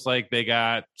feels like they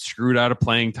got screwed out of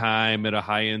playing time at a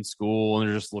high-end school and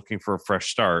they're just looking for a fresh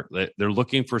start. They're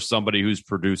looking for somebody who's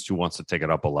produced, who wants to take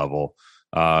it up a level.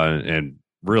 And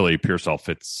really, Pearsall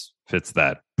fits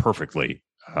that perfectly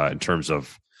in terms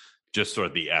of just sort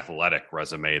of the athletic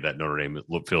resume that Notre Dame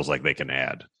feels like they can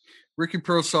add. Ricky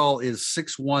Pearsall is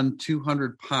 6'1",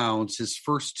 200 pounds. His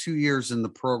first 2 years in the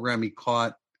program, he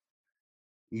caught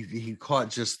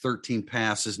just 13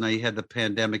 passes. Now, you had the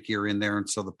pandemic year in there, and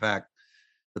so the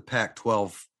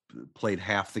Pac-12 played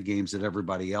half the games that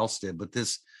everybody else did. But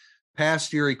this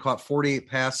past year, he caught 48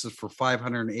 passes for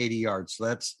 580 yards. So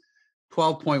that's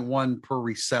 12.1 per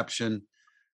reception.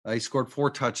 He scored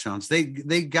 4 touchdowns. They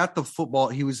got the football.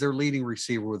 He was their leading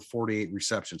receiver with 48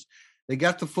 receptions. They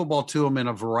got the football to him in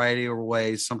a variety of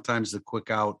ways. Sometimes the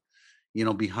quick out,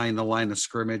 behind the line of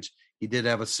scrimmage. He did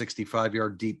have a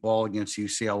 65-yard deep ball against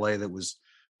UCLA that was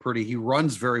pretty. He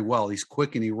runs very well. He's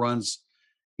quick and he runs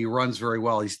very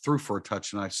well. He's threw for a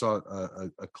touchdown. I saw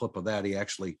a clip of that. He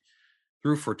actually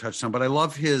threw for a touchdown. But I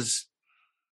love his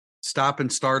stop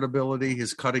and start ability,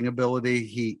 his cutting ability.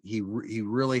 He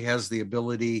really has the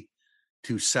ability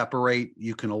to separate.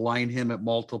 You can align him at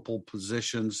multiple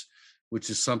positions,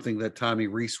 which is something that Tommy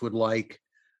Rees would like.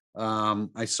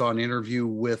 I saw an interview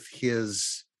with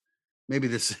his, maybe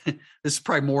this is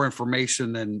probably more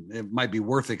information than it might be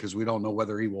worth it because we don't know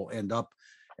whether he will end up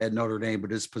at Notre Dame,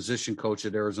 but his position coach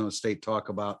at Arizona State talked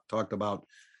about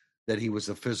that he was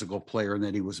a physical player and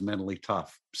that he was mentally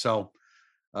tough. So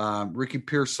Ricky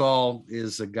Pearsall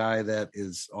is a guy that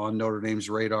is on Notre Dame's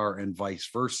radar and vice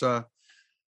versa.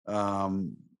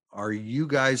 Are you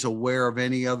guys aware of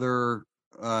any other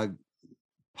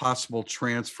possible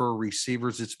transfer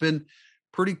receivers? It's been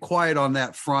pretty quiet on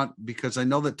that front because I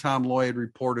know that Tom Lloyd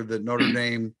reported that Notre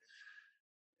Dame,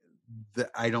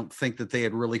 I don't think that they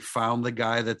had really found the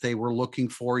guy that they were looking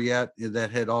for yet,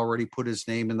 that had already put his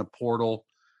name in the portal.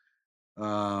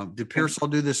 Did Pearsall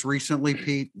do this recently,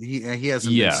 Pete? He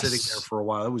hasn't been sitting there for a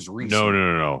while. It was recent.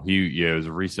 No. It was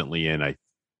recently in.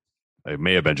 It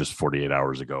may have been just 48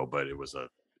 hours ago, but it was a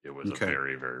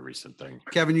very, very recent thing.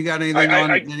 Kevin, you got anything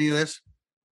on any of this?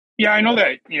 Yeah, I know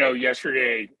that,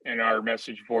 yesterday in our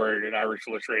message board at Irish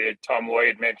Illustrated, Tom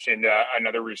Lloyd mentioned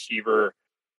another receiver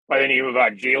by the name of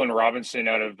Jalen Robinson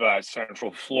out of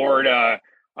Central Florida.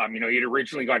 He had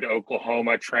originally gone to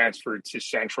Oklahoma, transferred to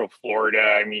Central Florida.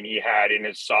 I mean, he had in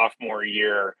his sophomore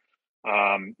year,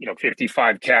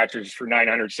 55 catches for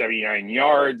 979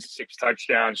 yards, 6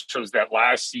 touchdowns. Shows that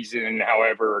last season,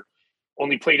 however,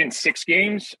 only played in 6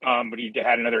 games, but he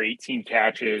had another 18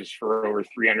 catches for over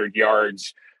 300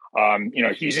 yards.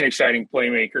 He's an exciting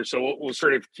playmaker, so we'll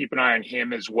sort of keep an eye on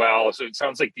him as well. So it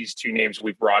sounds like these 2 names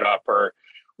we brought up are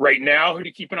right now who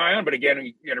to keep an eye on. But again,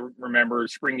 you got to remember,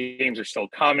 spring games are still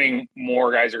coming.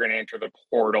 More guys are going to enter the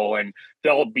portal, and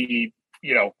they'll be,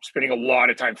 spending a lot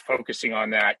of time focusing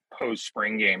on that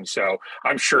post-spring game. So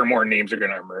I'm sure more names are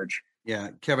going to emerge.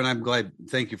 Yeah, Kevin, I'm glad.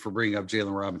 Thank you for bringing up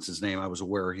Jalen Robinson's name. I was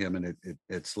aware of him, and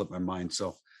it slipped my mind.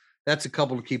 So that's a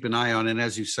couple to keep an eye on. And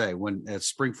as you say, as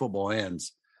spring football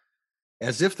ends,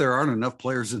 as if there aren't enough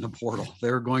players in the portal,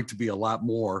 there are going to be a lot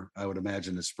more, I would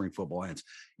imagine, as spring football ends,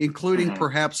 including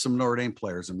perhaps some Notre Dame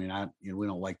players. I mean, we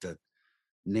don't like to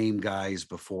name guys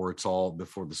before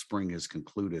the spring is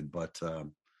concluded, but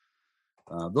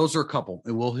those are a couple,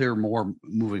 and we'll hear more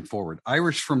moving forward.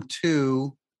 Irish from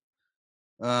 2.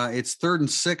 It's 3rd and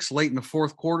 6 late in the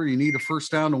fourth quarter. You need a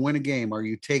first down to win a game. Are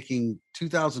you taking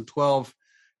 2012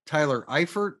 Tyler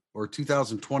Eifert or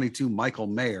 2022 Michael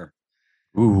Mayer?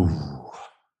 Ooh.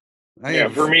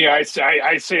 For me, I say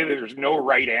there's no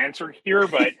right answer here,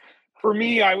 but for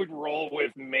me, I would roll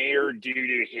with Mayer due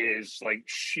to his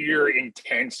sheer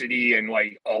intensity and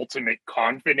ultimate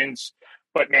confidence.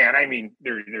 But man, I mean,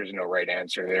 there's no right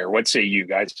answer there. What say you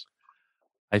guys?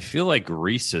 I feel like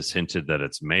Reese has hinted that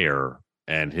it's Mayer,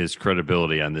 and his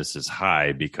credibility on this is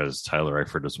high because Tyler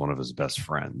Eifert is one of his best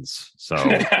friends. So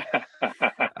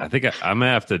I think I'm gonna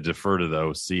have to defer to the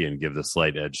OC and give the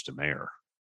slight edge to Mayer.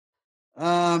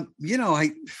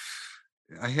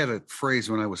 I had a phrase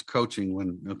when I was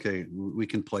coaching okay, we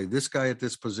can play this guy at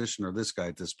this position or this guy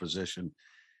at this position.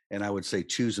 And I would say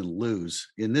choose and lose.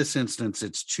 In this instance,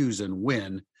 it's choose and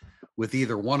win with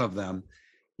either one of them.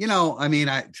 I mean,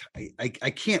 I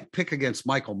can't pick against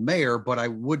Michael Mayer, but I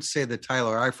would say that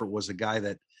Tyler Eifert was a guy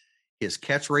that his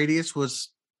catch radius was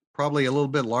probably a little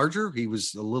bit larger. He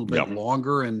was a little bit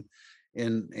longer and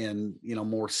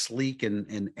more sleek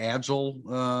and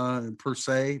agile per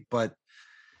se, but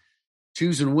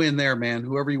choose and win there, man,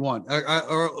 whoever you want.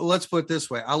 Or let's put it this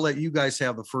way. I'll let you guys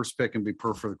have the first pick and be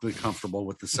perfectly comfortable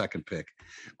with the second pick.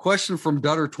 Question from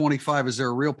Dutter25. Is there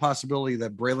a real possibility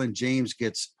that Braylon James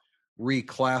gets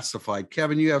reclassified?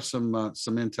 Kevin, you have some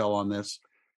intel on this.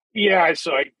 Yeah.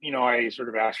 So I sort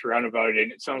of asked around about it,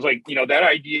 and it sounds like, that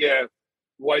idea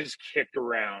was kicked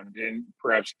around and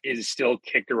perhaps is still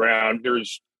kicked around.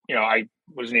 There's, I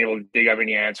wasn't able to dig up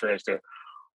any answer as to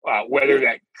whether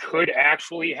that could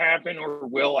actually happen or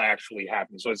will actually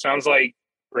happen. So it sounds like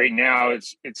right now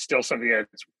it's still something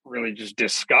that's really just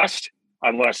discussed,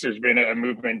 unless there's been a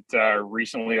movement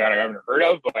recently that I haven't heard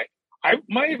of. But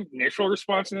my initial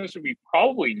response to this would be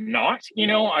probably not.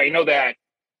 I know that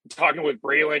talking with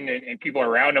Braylon and people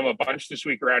around him a bunch this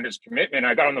week around his commitment,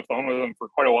 I got on the phone with him for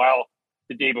quite a while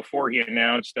the day before he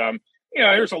announced.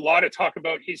 There's a lot of talk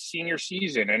about his senior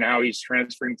season and how he's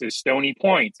transferring to Stony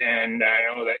Point. And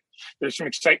I know that there's some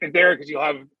excitement there because you'll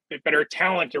have a bit better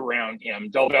talent around him.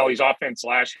 Del Valley's offense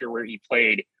last year where he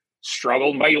played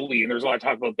struggled mightily, and there's a lot of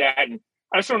talk about that. And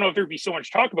I just don't know if there'd be so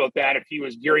much talk about that if he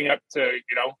was gearing up to,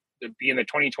 to be in the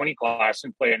 2020 class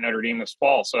and play at Notre Dame this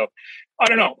fall. So I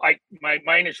don't know.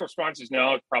 My initial response is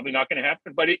no, it's probably not going to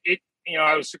happen. But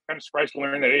I was kind of surprised to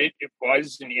learn that it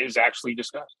was and is actually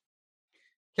discussed.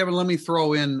 Kevin, let me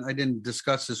throw in, I didn't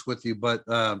discuss this with you, but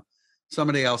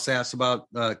somebody else asked about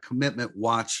commitment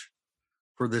watch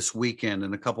for this weekend.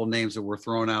 And a couple of names that were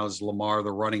thrown out is Lamar,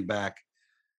 the running back,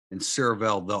 and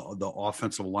Siravel, the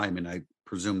offensive lineman. I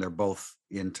presume they're both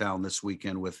in town this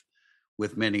weekend with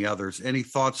many others. Any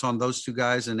thoughts on those two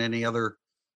guys and any other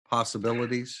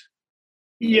possibilities?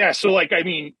 Yeah. So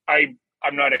I'm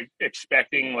not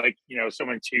expecting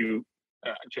someone to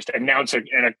just announce a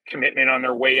commitment on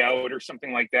their way out or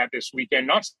something like that this weekend.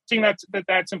 Not saying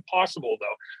that's impossible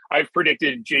though. I've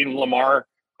predicted Jayden Lamar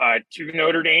to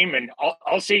Notre Dame, and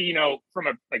I'll say, from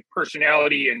a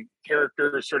personality and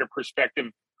character sort of perspective,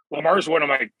 Lamar's one of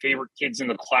my favorite kids in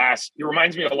the class. He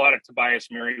reminds me a lot of Tobias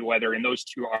Merriweather, and those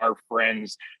two are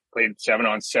friends, played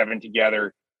 7-on-7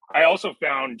 together. I also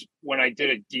found when I did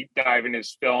a deep dive in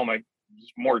his film, I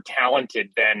was more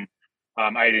talented than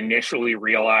I had initially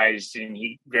realized, and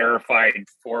he verified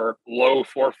for low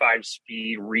 4.5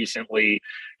 speed recently.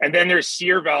 And then there's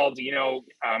Sierveld,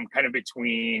 kind of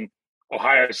between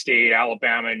Ohio State,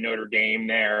 Alabama, and Notre Dame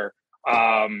there.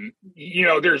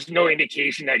 There's no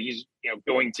indication that he's,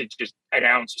 going to just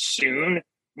announce soon.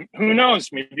 Who knows?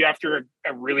 Maybe after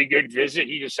a really good visit,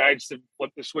 he decides to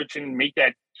flip the switch and make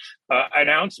that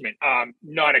announcement.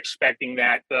 Not expecting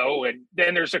that though. And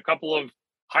then there's a couple of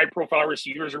high-profile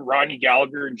receivers, Rodney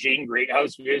Gallagher and Jaden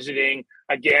Greathouse visiting.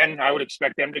 Again, I would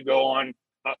expect them to go on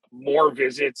more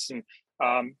visits. And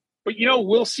but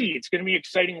we'll see. It's going to be an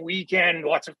exciting weekend.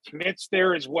 Lots of commits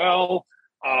there as well.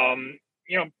 I'm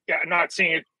not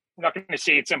going to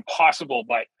say it's impossible,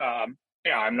 but I'm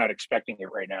not expecting it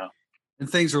right now. And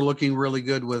things are looking really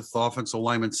good with offensive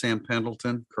lineman Sam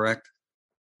Pendleton, correct?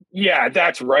 Yeah,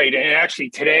 that's right. And actually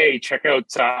today, check out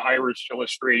Irish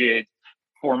Illustrated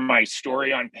for my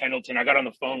story on Pendleton. I got on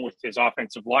the phone with his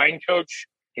offensive line coach,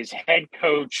 his head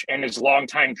coach, and his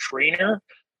longtime trainer.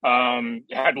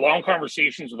 Had long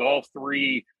conversations with all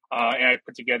three, and I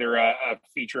put together a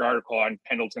feature article on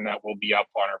Pendleton that will be up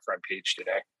on our front page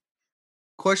today.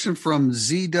 Question from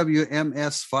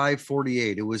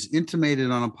ZWMS548. It was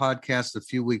intimated on a podcast a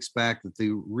few weeks back that the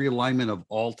realignment of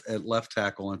Alt at left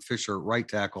tackle and Fisher at right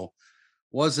tackle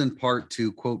was in part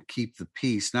to, quote, keep the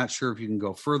peace. Not sure if you can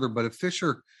go further, but if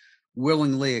Fisher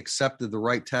willingly accepted the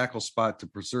right tackle spot to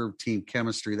preserve team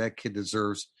chemistry, that kid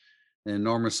deserves an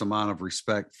enormous amount of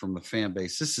respect from the fan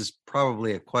base. This is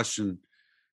probably a question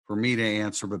for me to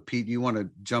answer, but Pete, do you want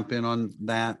to jump in on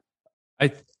that?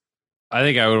 I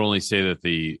think I would only say that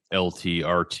the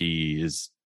LTRT is,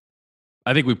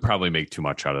 I think we probably make too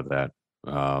much out of that.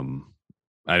 I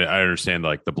understand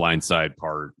like the blindside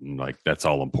part and like that's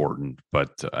all important,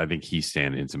 but I think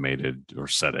Hiestand intimated or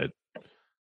said it.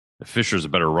 Fisher's a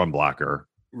better run blocker.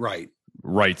 Right.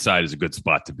 Right side is a good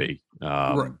spot to be.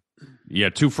 Right. Yeah,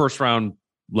 2 first-round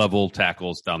level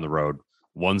tackles down the road.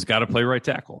 One's got to play right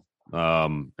tackle,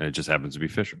 and it just happens to be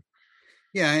Fisher.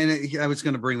 Yeah, and I was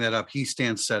going to bring that up.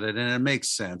 Hiestand said it, and it makes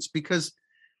sense because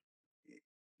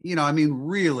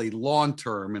really long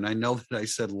term. And I know that I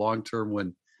said long term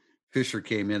when Fisher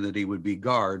came in that he would be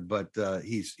guard, but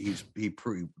he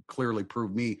clearly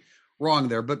proved me wrong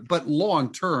there. But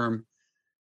long term,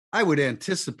 I would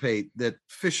anticipate that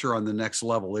Fisher on the next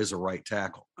level is a right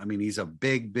tackle. I mean, he's a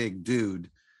big dude,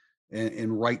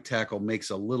 and right tackle makes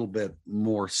a little bit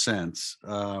more sense.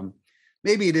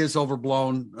 Maybe it is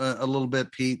overblown a little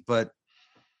bit, Pete, but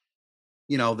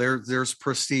there's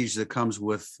prestige that comes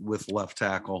with left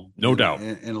tackle, no doubt,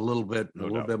 and a little bit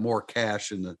more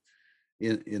cash in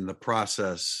the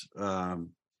process.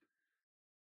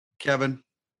 Kevin.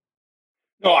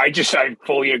 No, I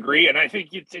fully agree, and I think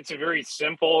it's a very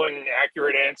simple and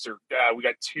accurate answer. We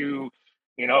got two,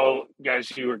 guys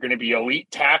who are going to be elite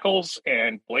tackles,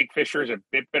 and Blake Fisher is a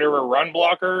bit better of a run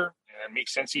blocker. And it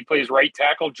makes sense he plays right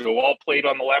tackle. Joel played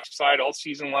on the left side all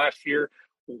season last year.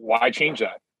 Why change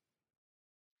that?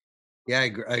 Yeah,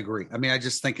 I agree. I mean, I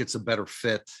just think it's a better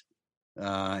fit,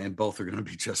 and both are going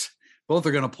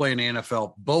to play in the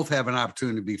NFL. Both have an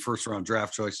opportunity to be first-round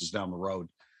draft choices down the road.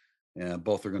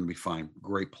 Both are going to be fine.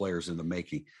 Great players in the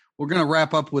making. We're going to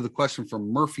wrap up with a question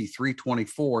from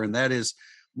Murphy324, and that is,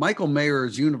 Michael Mayer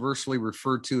is universally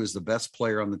referred to as the best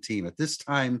player on the team. At this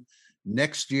time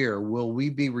next year, will we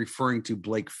be referring to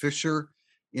Blake Fisher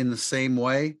in the same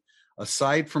way?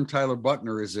 Aside from Tyler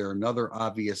Buckner, is there another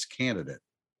obvious candidate?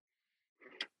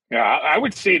 Yeah, I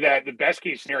would say that the best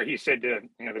case scenario, he said to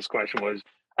this question was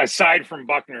aside from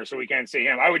Buckner, so we can't say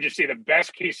him. I would just say the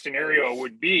best case scenario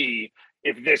would be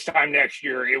if this time next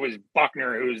year it was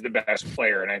Buckner who's the best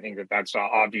player, and I think that's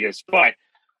obvious. But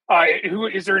who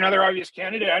is there another obvious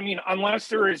candidate? I mean, unless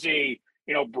there is a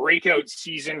breakout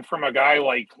season from a guy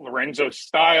like Lorenzo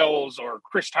Styles or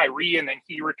Chris Tyree, and then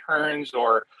he returns,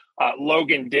 or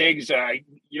Logan Diggs, it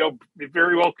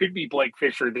very well could be Blake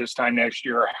Fisher this time next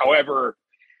year. However,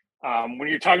 when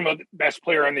you're talking about the best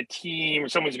player on the team,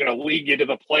 someone's going to lead you to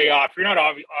the playoff, you're not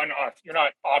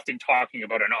often talking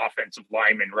about an offensive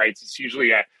lineman, right? It's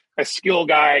usually a skill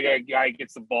guy, a guy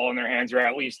gets the ball in their hands, or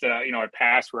at least a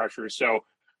pass rusher. So,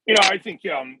 I think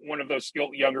one of those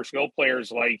younger skill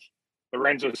players like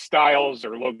Lorenzo Styles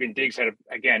or Logan Diggs if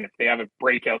they have a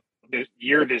breakout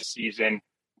year this season,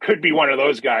 could be one of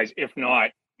those guys. If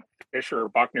not, Fisher or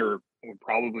Buckner would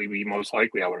probably be most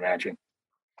likely, I would imagine.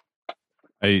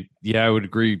 I would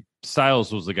agree.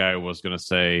 Styles was the guy I was going to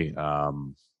say.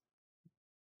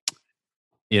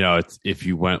 If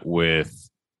you went with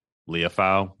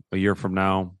Leafau a year from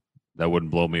now, that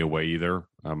wouldn't blow me away either.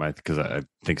 Because I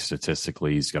think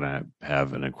statistically he's going to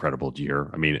have an incredible year.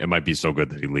 I mean, it might be so good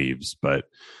that he leaves, but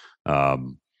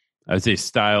I'd say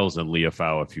Styles and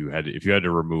Leafau. If you had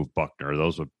to remove Buckner,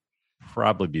 those would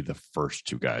probably be the first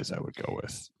two guys I would go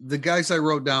with. The guys I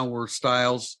wrote down were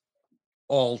Styles,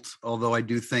 Alt, although I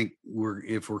do think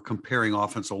if we're comparing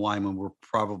offensive linemen, we're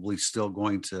probably still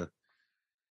going to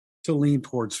lean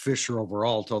towards Fisher over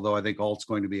Alt, although I think Alt's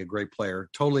going to be a great player.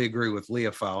 Totally agree with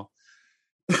Leafau.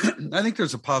 I think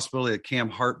there's a possibility that Cam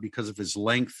Hart, because of his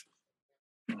length,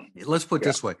 let's put it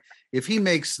this way. If he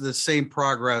makes the same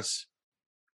progress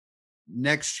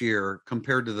next year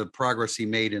compared to the progress he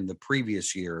made in the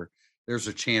previous year, there's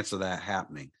a chance of that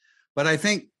happening. But I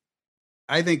think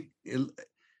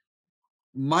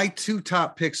my two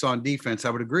top picks on defense,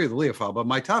 I would agree with Leafau, but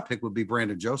my top pick would be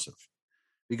Brandon Joseph,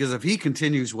 because if he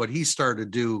continues what he started to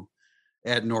do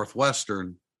at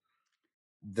Northwestern,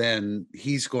 then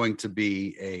he's going to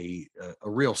be a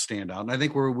real standout. And I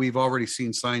think we've already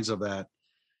seen signs of that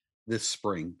this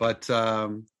spring. But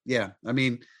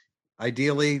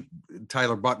ideally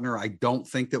Tyler Buckner, I don't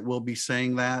think that we'll be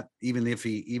saying that, even if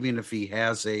he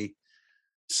has a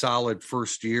solid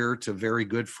first year to very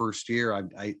good first year.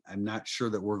 I'm not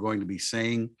sure that we're going to be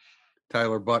saying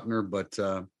Tyler Buckner, but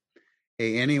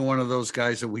hey, any one of those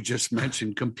guys that we just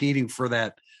mentioned competing for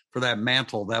that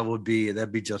mantle, that'd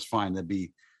be just fine. That'd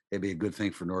be a good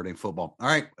thing for Notre Dame football. All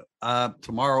right.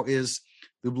 Tomorrow is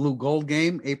the Blue Gold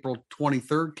game, April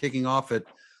 23rd, kicking off at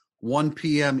 1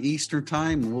 p.m. Eastern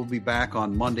time. We'll be back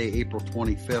on Monday, April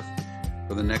 25th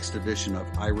for the next edition of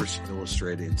Irish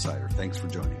Illustrated Insider. Thanks for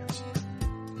joining us.